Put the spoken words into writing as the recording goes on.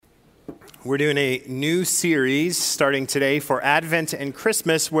We're doing a new series starting today for Advent and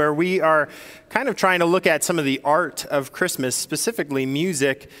Christmas where we are kind of trying to look at some of the art of Christmas, specifically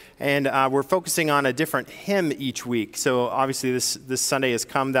music, and we're focusing on a different hymn each week. So obviously this Sunday is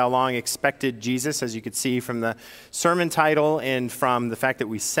Come Thou Long Expected Jesus, as you could see from the sermon title and from the fact that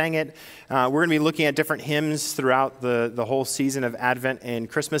we sang it. We're going to be looking at different hymns throughout the whole season of Advent and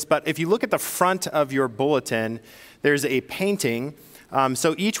Christmas. But if you look at the front of your bulletin, there's a painting.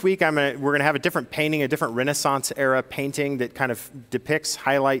 So each week we're going to have a different painting, a different Renaissance era painting that kind of depicts,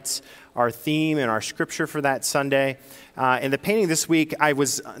 highlights our theme and our scripture for that Sunday. And the painting this week, I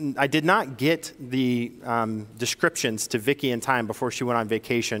did not get the descriptions to Vicki in time before she went on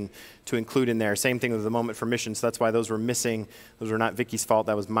vacation to include in there. Same thing with the Moment for Mission, so that's why those were missing. Those were not Vicki's fault.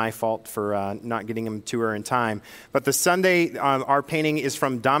 That was my fault for not getting them to her in time. But the Sunday, our painting is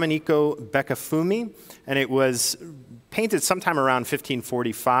from Domenico Beccafumi, and it was painted sometime around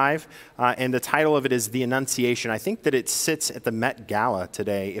 1545, and the title of it is The Annunciation. I think that it sits at the Met Gala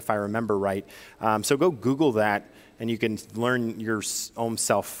today, if I remember right. So go Google that, and you can learn your own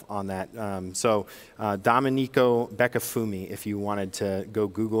self on that. Domenico Beccafumi, if you wanted to go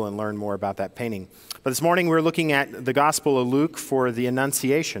Google and learn more about that painting. But this morning we're looking at the Gospel of Luke for the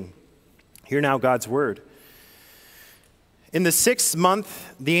Annunciation. Hear now God's word. In the 6th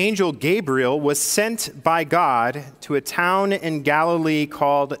month, the angel Gabriel was sent by God to a town in Galilee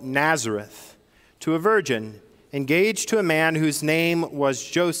called Nazareth, to a virgin engaged to a man whose name was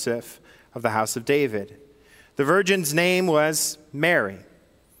Joseph of the house of David. The virgin's name was Mary.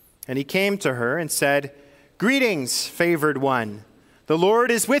 And he came to her and said, "Greetings, favored one, the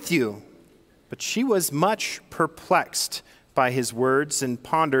Lord is with you." But she was much perplexed by his words and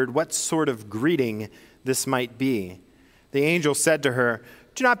pondered what sort of greeting this might be. The angel said to her,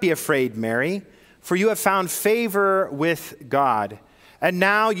 "Do not be afraid, Mary, for you have found favor with God. And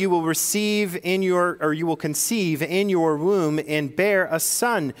now you will conceive in your womb and bear a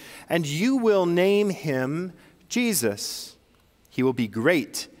son, and you will name him Jesus. He will be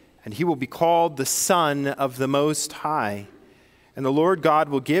great, and he will be called the Son of the Most High. And the Lord God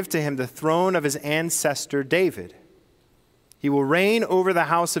will give to him the throne of his ancestor David. He will reign over the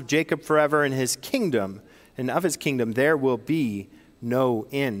house of Jacob forever, and of his kingdom there will be no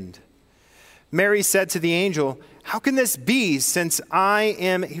end." Mary said to the angel, "How can this be, since I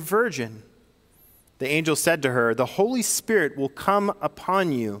am a virgin?" The angel said to her, "The Holy Spirit will come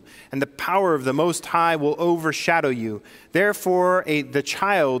upon you, and the power of the Most High will overshadow you. Therefore, the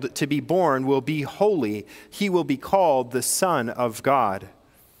child to be born will be holy. He will be called the Son of God.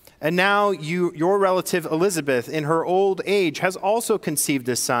 And now your relative Elizabeth, in her old age, has also conceived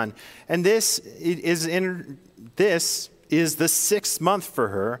a son. And this is the 6th month for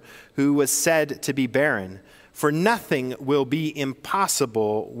her, who was said to be barren. For nothing will be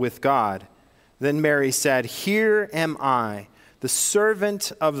impossible with God." Then Mary said, "Here am I, the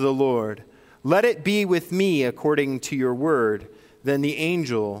servant of the Lord. Let it be with me according to your word." Then the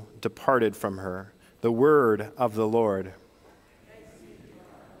angel departed from her. The word of the Lord.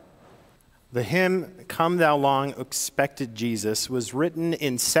 The hymn, Come Thou Long Expected Jesus, was written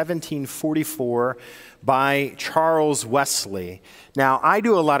in 1744 by Charles Wesley. Now, I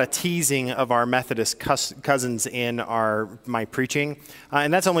do a lot of teasing of our Methodist cousins in my preaching,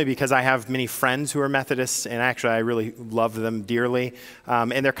 and that's only because I have many friends who are Methodists, and actually I really love them dearly.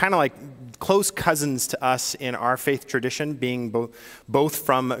 And they're kind of like close cousins to us in our faith tradition, being both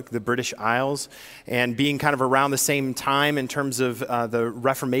from the British Isles and being kind of around the same time in terms of the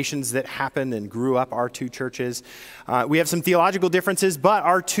Reformations that happened and grew up our two churches. We have some theological differences, but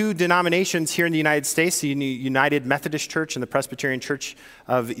our two denominations here in the United States, the United Methodist Church and the Presbyterian Church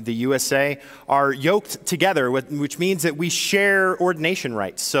of the USA, are yoked together, which means that we share ordination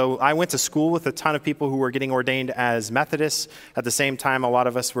rights. So I went to school with a ton of people who were getting ordained as Methodists. At the same time, a lot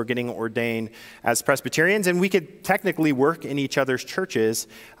of us were getting ordained as Presbyterians, and we could technically work in each other's churches,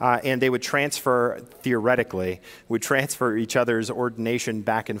 and they would theoretically transfer each other's ordination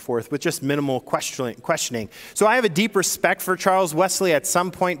back and forth with just minimal questioning. So I have a deep respect for Charles Wesley. At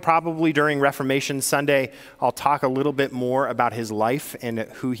some point, probably during Reformation Sunday, I'll talk a little bit more about his life and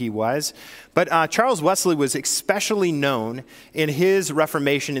who he was. But Charles Wesley was especially known in his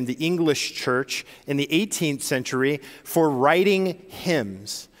Reformation in the English church in the 18th century for writing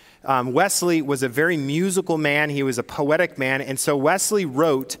hymns. Wesley was a very musical man. He was a poetic man. And so Wesley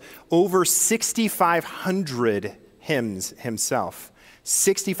wrote over 6,500 hymns himself.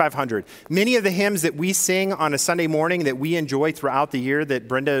 6,500. Many of the hymns that we sing on a Sunday morning that we enjoy throughout the year that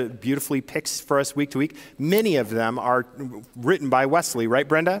Brenda beautifully picks for us week to week, many of them are written by Wesley, right,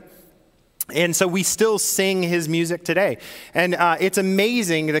 Brenda? And so we still sing his music today. And it's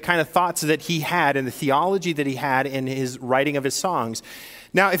amazing the kind of thoughts that he had and the theology that he had in his writing of his songs.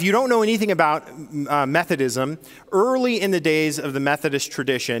 Now, if you don't know anything about Methodism, early in the days of the Methodist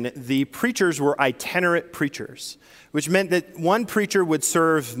tradition, the preachers were itinerant preachers, which meant that one preacher would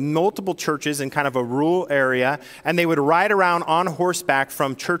serve multiple churches in kind of a rural area, and they would ride around on horseback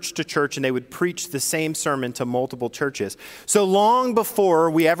from church to church, and they would preach the same sermon to multiple churches. So long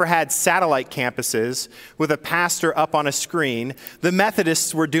before we ever had satellite campuses with a pastor up on a screen, the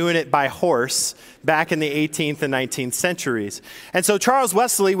Methodists were doing it by horse back in the 18th and 19th centuries. And so Charles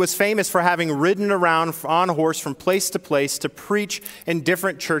Wesley was famous for having ridden around on a horse from place to place to preach in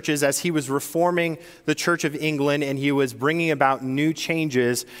different churches as he was reforming the Church of England, and he was bringing about new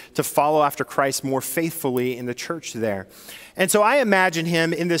changes to follow after Christ more faithfully in the church there. And so I imagine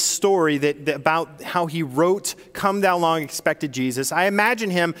him in this story that about how he wrote Come Thou Long Expected Jesus. I imagine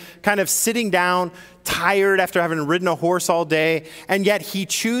him kind of sitting down, tired after having ridden a horse all day, and yet he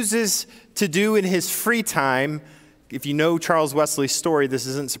chooses to do in his free time, if you know Charles Wesley's story, this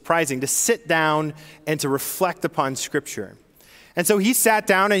isn't surprising, to sit down and to reflect upon Scripture. And so he sat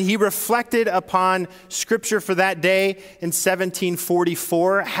down and he reflected upon Scripture for that day in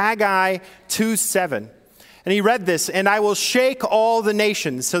 1744, Haggai 2:7. And he read this, "And I will shake all the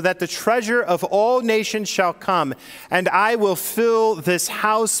nations, so that the treasure of all nations shall come, and I will fill this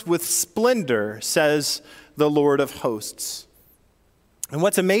house with splendor, says the Lord of hosts." And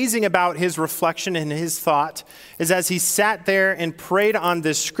what's amazing about his reflection and his thought is as he sat there and prayed on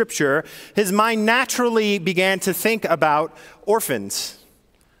this scripture, his mind naturally began to think about orphans,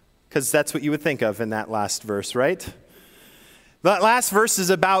 because that's what you would think of in that last verse, right? That last verse is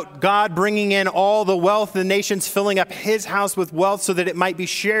about God bringing in all the wealth of the nations, filling up his house with wealth so that it might be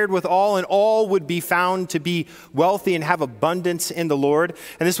shared with all, and all would be found to be wealthy and have abundance in the Lord.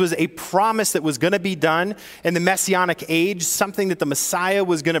 And this was a promise that was going to be done in the Messianic age, something that the Messiah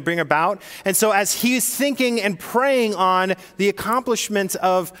was going to bring about. And so as he's thinking and praying on the accomplishment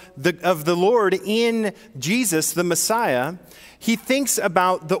of the Lord in Jesus, the Messiah, he thinks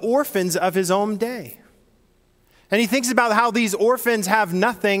about the orphans of his own day. And he thinks about how these orphans have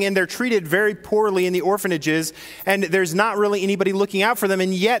nothing and they're treated very poorly in the orphanages, and there's not really anybody looking out for them.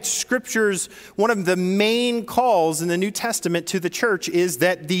 And yet Scripture's one of the main calls in the New Testament to the church is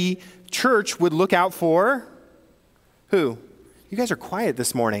that the church would look out for who? You guys are quiet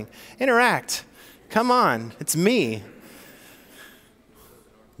this morning. Interact. Come on. It's me.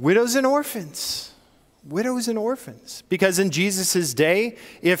 Widows and orphans. Widows and orphans. Because in Jesus' day,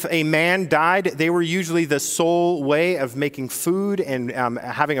 if a man died, they were usually the sole way of making food and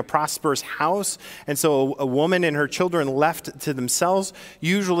having a prosperous house. And so a woman and her children left to themselves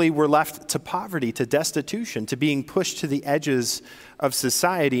usually were left to poverty, to destitution, to being pushed to the edges of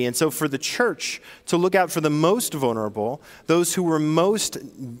society. And so for the church to look out for the most vulnerable, those who were most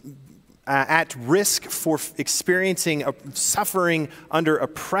at risk for experiencing suffering under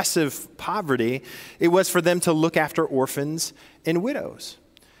oppressive poverty, it was for them to look after orphans and widows.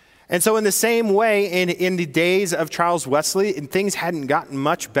 And so in the same way, in the days of Charles Wesley, things hadn't gotten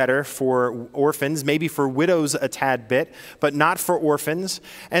much better for orphans, maybe for widows a tad bit, but not for orphans.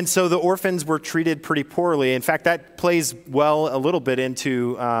 And so the orphans were treated pretty poorly. In fact, that plays well a little bit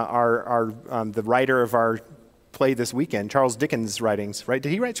into the writer of our play this weekend, Charles Dickens' writings, right?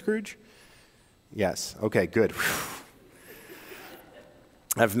 Did he write Scrooge? Yes. Okay, good.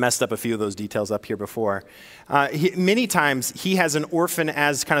 I've messed up a few of those details up here before. Many times he has an orphan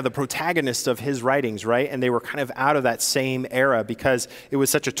as kind of the protagonist of his writings, right? And they were kind of out of that same era because it was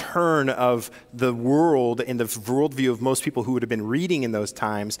such a turn of the world and the worldview of most people who would have been reading in those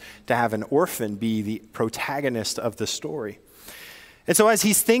times to have an orphan be the protagonist of the story. And so as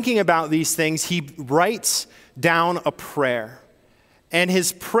he's thinking about these things, he writes down a prayer. And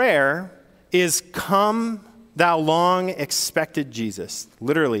his prayer is, "Come, thou long expected Jesus."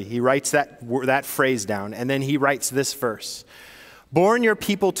 Literally, he writes that phrase down, and then he writes this verse. "Born your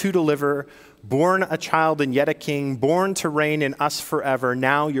people to deliver, born a child and yet a king, born to reign in us forever,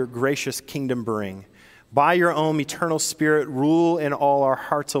 now your gracious kingdom bring. By your own eternal spirit, rule in all our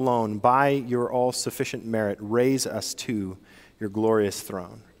hearts alone. By your all-sufficient merit, raise us to your glorious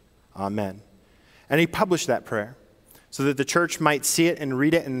throne. Amen." And he published that prayer so that the church might see it and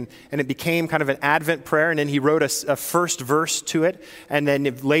read it, and it became kind of an Advent prayer, and then he wrote a first verse to it, and then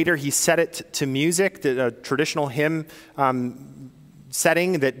later he set it to music, a traditional hymn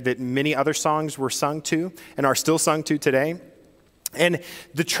setting that many other songs were sung to and are still sung to today. And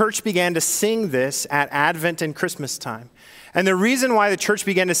the church began to sing this at Advent and Christmas time. And the reason why the church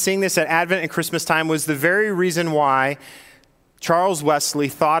began to sing this at Advent and Christmas time was the very reason why Charles Wesley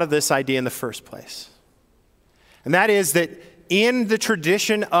thought of this idea in the first place. And that is that in the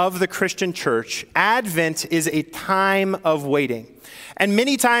tradition of the Christian church, Advent is a time of waiting. And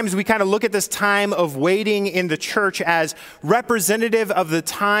many times we kind of look at this time of waiting in the church as representative of the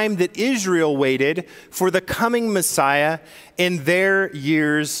time that Israel waited for the coming Messiah in their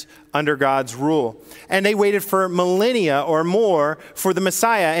years under God's rule. And they waited for millennia or more for the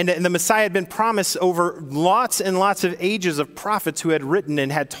Messiah. And the Messiah had been promised over lots and lots of ages of prophets who had written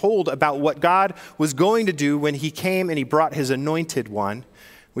and had told about what God was going to do when he came and he brought his anointed one,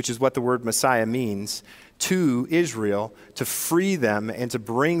 which is what the word Messiah means, to Israel to free them and to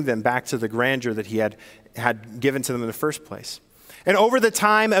bring them back to the grandeur that he had given to them in the first place. And over the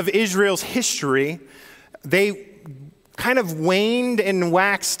time of Israel's history, they kind of waned and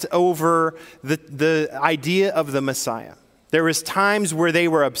waxed over the idea of the Messiah. There was times where they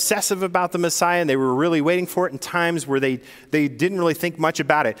were obsessive about the Messiah and they were really waiting for it, and times where they didn't really think much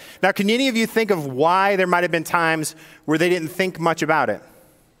about it. Now, can any of you think of why there might have been times where they didn't think much about it?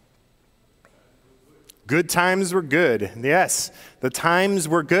 Good times were good. Yes, the times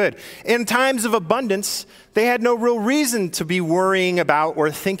were good. In times of abundance, they had no real reason to be worrying about or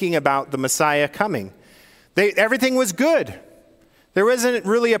thinking about the Messiah coming. Everything was good. There wasn't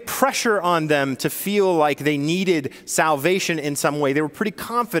really a pressure on them to feel like they needed salvation in some way. They were pretty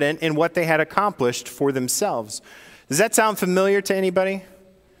confident in what they had accomplished for themselves. Does that sound familiar to anybody?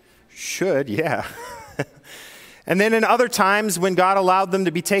 Should, yeah. And then in other times when God allowed them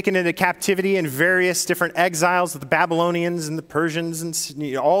to be taken into captivity in various different exiles, the Babylonians and the Persians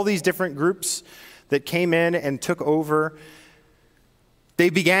and all these different groups that came in and took over, they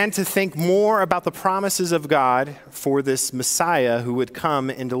began to think more about the promises of God for this Messiah who would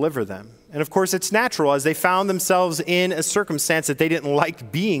come and deliver them. And of course, it's natural. As they found themselves in a circumstance that they didn't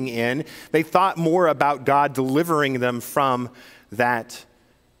like being in, they thought more about God delivering them from that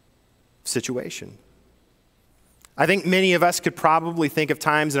situation. I think many of us could probably think of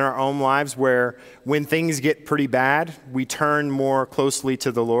times in our own lives where when things get pretty bad, we turn more closely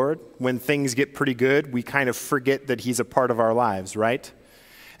to the Lord. When things get pretty good, we kind of forget that he's a part of our lives, right?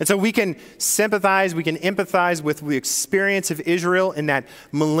 And so we can sympathize, we can empathize with the experience of Israel in that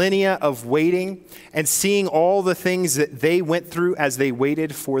millennia of waiting and seeing all the things that they went through as they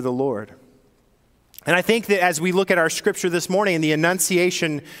waited for the Lord. And I think that as we look at our scripture this morning in the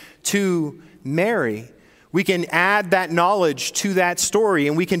Annunciation to Mary, we can add that knowledge to that story,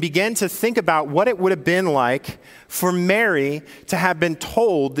 and we can begin to think about what it would have been like for Mary to have been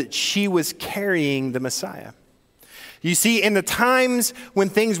told that she was carrying the Messiah. You see, in the times when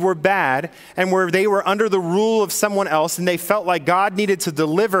things were bad and where they were under the rule of someone else and they felt like God needed to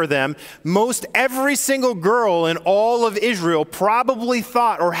deliver them, most every single girl in all of Israel probably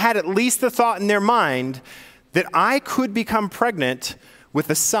thought, or had at least the thought in their mind, that I could become pregnant with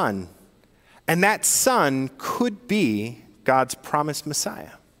a son. And that son could be God's promised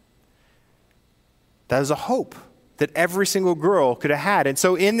Messiah. That is a hope that every single girl could have had. And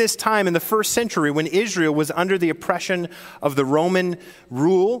so in this time, in the first century, when Israel was under the oppression of the Roman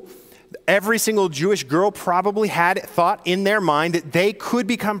rule, every single Jewish girl probably had thought in their mind that they could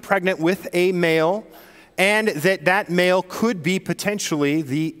become pregnant with a male, and that male could be potentially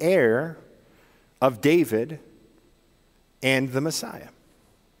the heir of David and the Messiah.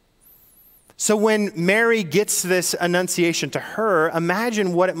 So when Mary gets this annunciation to her,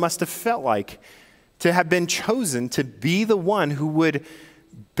 imagine what it must have felt like to have been chosen to be the one who would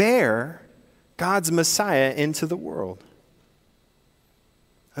bear God's Messiah into the world.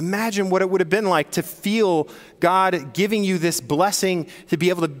 Imagine what it would have been like to feel God giving you this blessing to be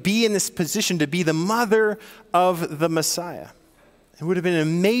able to be in this position to be the mother of the Messiah. It would have been an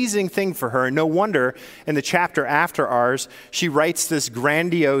amazing thing for her. And no wonder in the chapter after ours, she writes this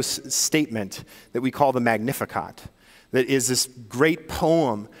grandiose statement that we call the Magnificat. That is this great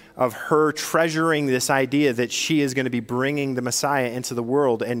poem of her treasuring this idea that she is going to be bringing the Messiah into the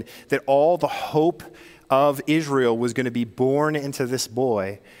world, and that all the hope of Israel was going to be born into this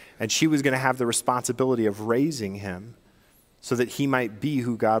boy, and she was going to have the responsibility of raising him so that he might be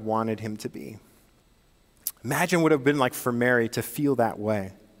who God wanted him to be. Imagine what it would have been like for Mary to feel that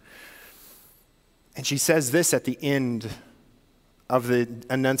way. And she says this at the end of the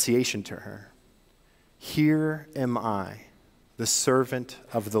Annunciation to her. Here am I, the servant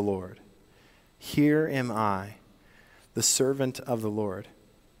of the Lord. Here am I, the servant of the Lord.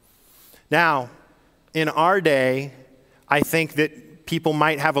 Now, in our day, I think that people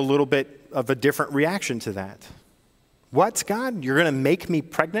might have a little bit of a different reaction to that. What, God? You're going to make me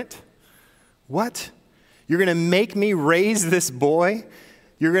pregnant? What? You're going to make me raise this boy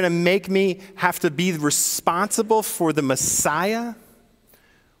You're going to make me have to be responsible for the Messiah?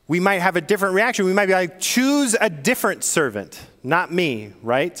 We might have a different reaction. We might be like, choose a different servant, not me,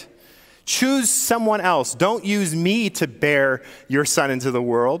 right? Choose someone else. Don't use me to bear your son into the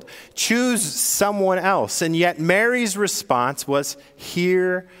world. Choose someone else. And yet Mary's response was,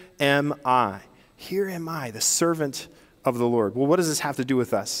 here am I. Here am I, the servant of the Lord. Well, what does this have to do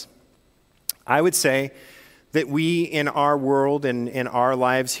with us? I would say that we in our world and in our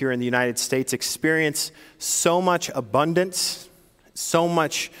lives here in the United States experience so much abundance, so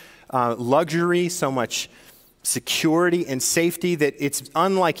much luxury, so much security and safety that it's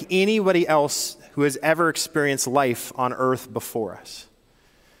unlike anybody else who has ever experienced life on earth before us.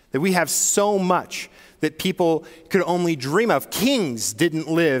 That we have so much that people could only dream of. Kings didn't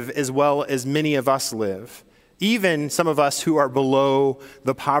live as well as many of us live. Even some of us who are below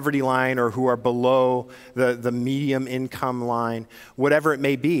the poverty line or who are below the medium income line, whatever it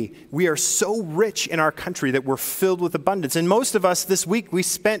may be, we are so rich in our country that we're filled with abundance. And most of us this week, we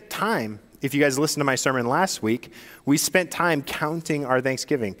spent time, if you guys listened to my sermon last week, we spent time counting our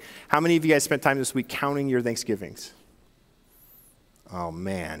Thanksgiving. How many of you guys spent time this week counting your Thanksgivings? Oh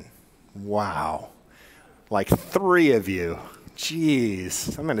man, wow. Like 3 of you.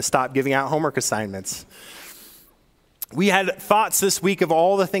 Jeez, I'm going to stop giving out homework assignments. We had thoughts this week of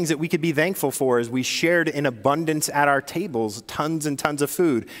all the things that we could be thankful for as we shared in abundance at our tables, tons and tons of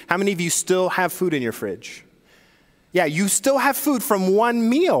food. How many of you still have food in your fridge? Yeah, you still have food from one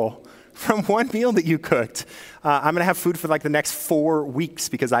meal that you cooked. I'm going to have food for like the next 4 weeks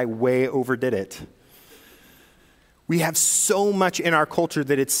because I way overdid it. We have so much in our culture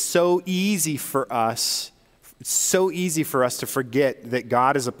that it's so easy for us to forget that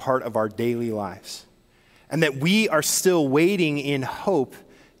God is a part of our daily lives. And that we are still waiting in hope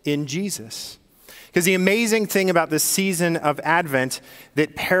in Jesus. Because the amazing thing about this season of Advent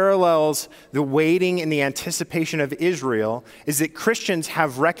that parallels the waiting and the anticipation of Israel is that Christians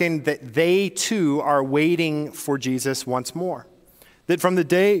have reckoned that they too are waiting for Jesus once more. That from the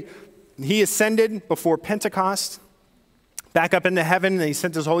day he ascended before Pentecost, back up into heaven, and he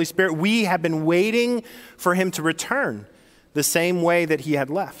sent his Holy Spirit, we have been waiting for him to return the same way that he had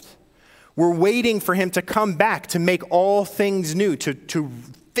left. We're waiting for him to come back, to make all things new, to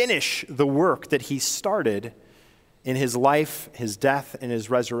finish the work that he started in his life, his death, and his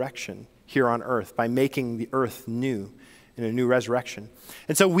resurrection here on earth by making the earth new in a new resurrection.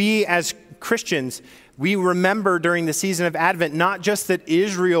 And so we as Christians, we remember during the season of Advent, not just that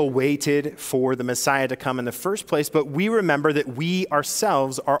Israel waited for the Messiah to come in the first place, but we remember that we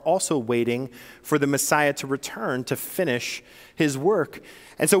ourselves are also waiting for the Messiah to return to finish his work.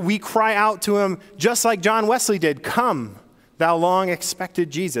 And so we cry out to him just like John Wesley did, "Come, thou long expected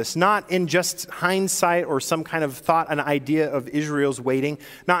Jesus," not in just hindsight or some kind of thought, an idea of Israel's waiting,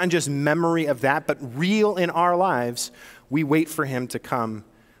 not in just memory of that, but real in our lives, we wait for him to come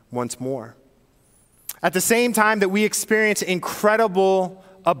once more. At the same time that we experience incredible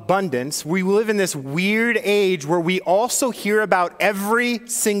abundance, we live in this weird age where we also hear about every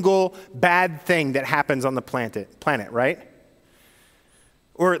single bad thing that happens on the planet, right?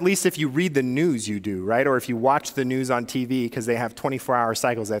 Or at least if you read the news, you do, right? Or if you watch the news on TV, because they have 24-hour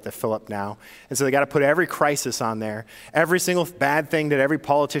cycles they have to fill up now. And so they got to put every crisis on there. Every single bad thing that every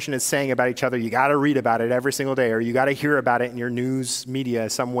politician is saying about each other, you got to read about it every single day, or you got to hear about it in your news media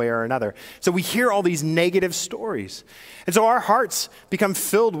some way or another. So we hear all these negative stories. And so our hearts become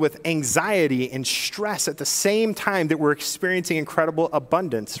filled with anxiety and stress at the same time that we're experiencing incredible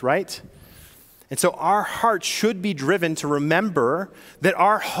abundance, right? And so our heart should be driven to remember that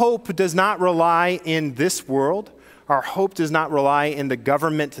our hope does not rely in this world. Our hope does not rely in the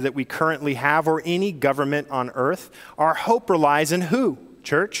government that we currently have or any government on earth. Our hope relies in who,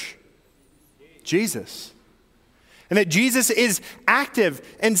 church? Jesus. And that Jesus is active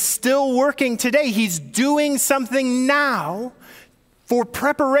and still working today. He's doing something now for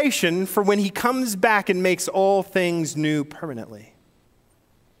preparation for when he comes back and makes all things new permanently.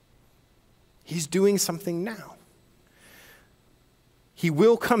 He's doing something now. He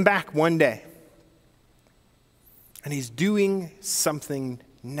will come back one day. And he's doing something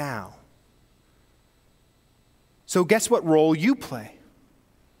now. So guess what role you play?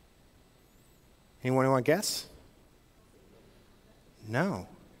 Anyone want to guess? No.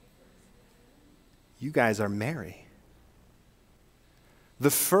 You guys are Mary.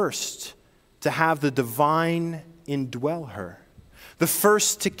 The first to have the divine indwell her. The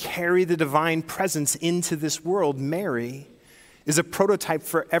first to carry the divine presence into this world, Mary, is a prototype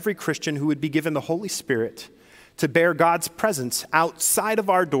for every Christian who would be given the Holy Spirit to bear God's presence outside of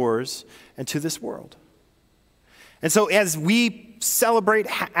our doors and to this world. And so as we celebrate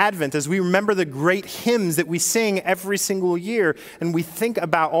Advent, as we remember the great hymns that we sing every single year, and we think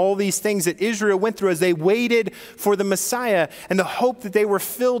about all these things that Israel went through as they waited for the Messiah and the hope that they were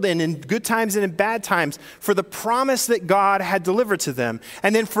filled in good times and in bad times, for the promise that God had delivered to them.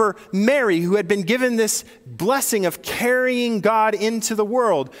 And then for Mary, who had been given this blessing of carrying God into the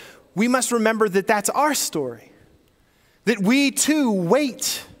world, we must remember that that's our story. That we too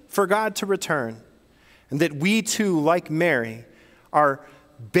wait for God to return. And that we too, like Mary, are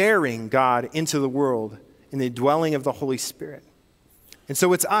bearing God into the world in the dwelling of the Holy Spirit. And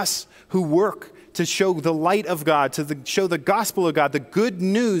so it's us who work to show the light of God, show the gospel of God, the good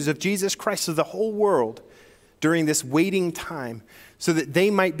news of Jesus Christ to the whole world during this waiting time, so that they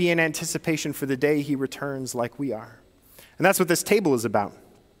might be in anticipation for the day he returns like we are. And that's what this table is about,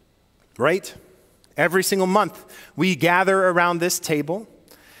 right? Every single month we gather around this table,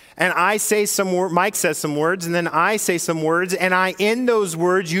 and I say some words, Mike says some words, and then I say some words, and I end those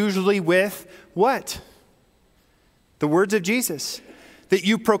words usually with what? The words of Jesus. That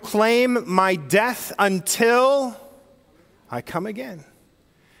you proclaim my death until I come again.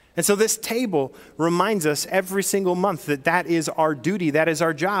 And so this table reminds us every single month that that is our duty, that is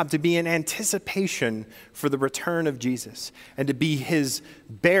our job, to be in anticipation for the return of Jesus and to be his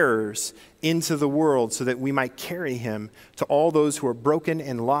bearers into the world so that we might carry him to all those who are broken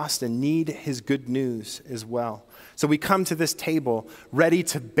and lost and need his good news as well. So we come to this table ready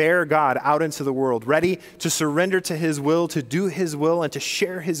to bear God out into the world, ready to surrender to his will, to do his will, and to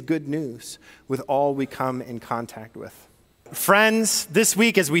share his good news with all we come in contact with. Friends, this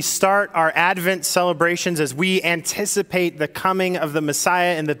week as we start our Advent celebrations, as we anticipate the coming of the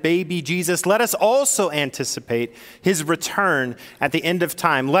Messiah and the baby Jesus, let us also anticipate his return at the end of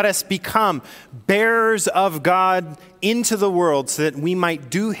time. Let us become bearers of God into the world so that we might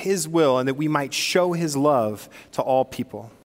do his will and that we might show his love to all people.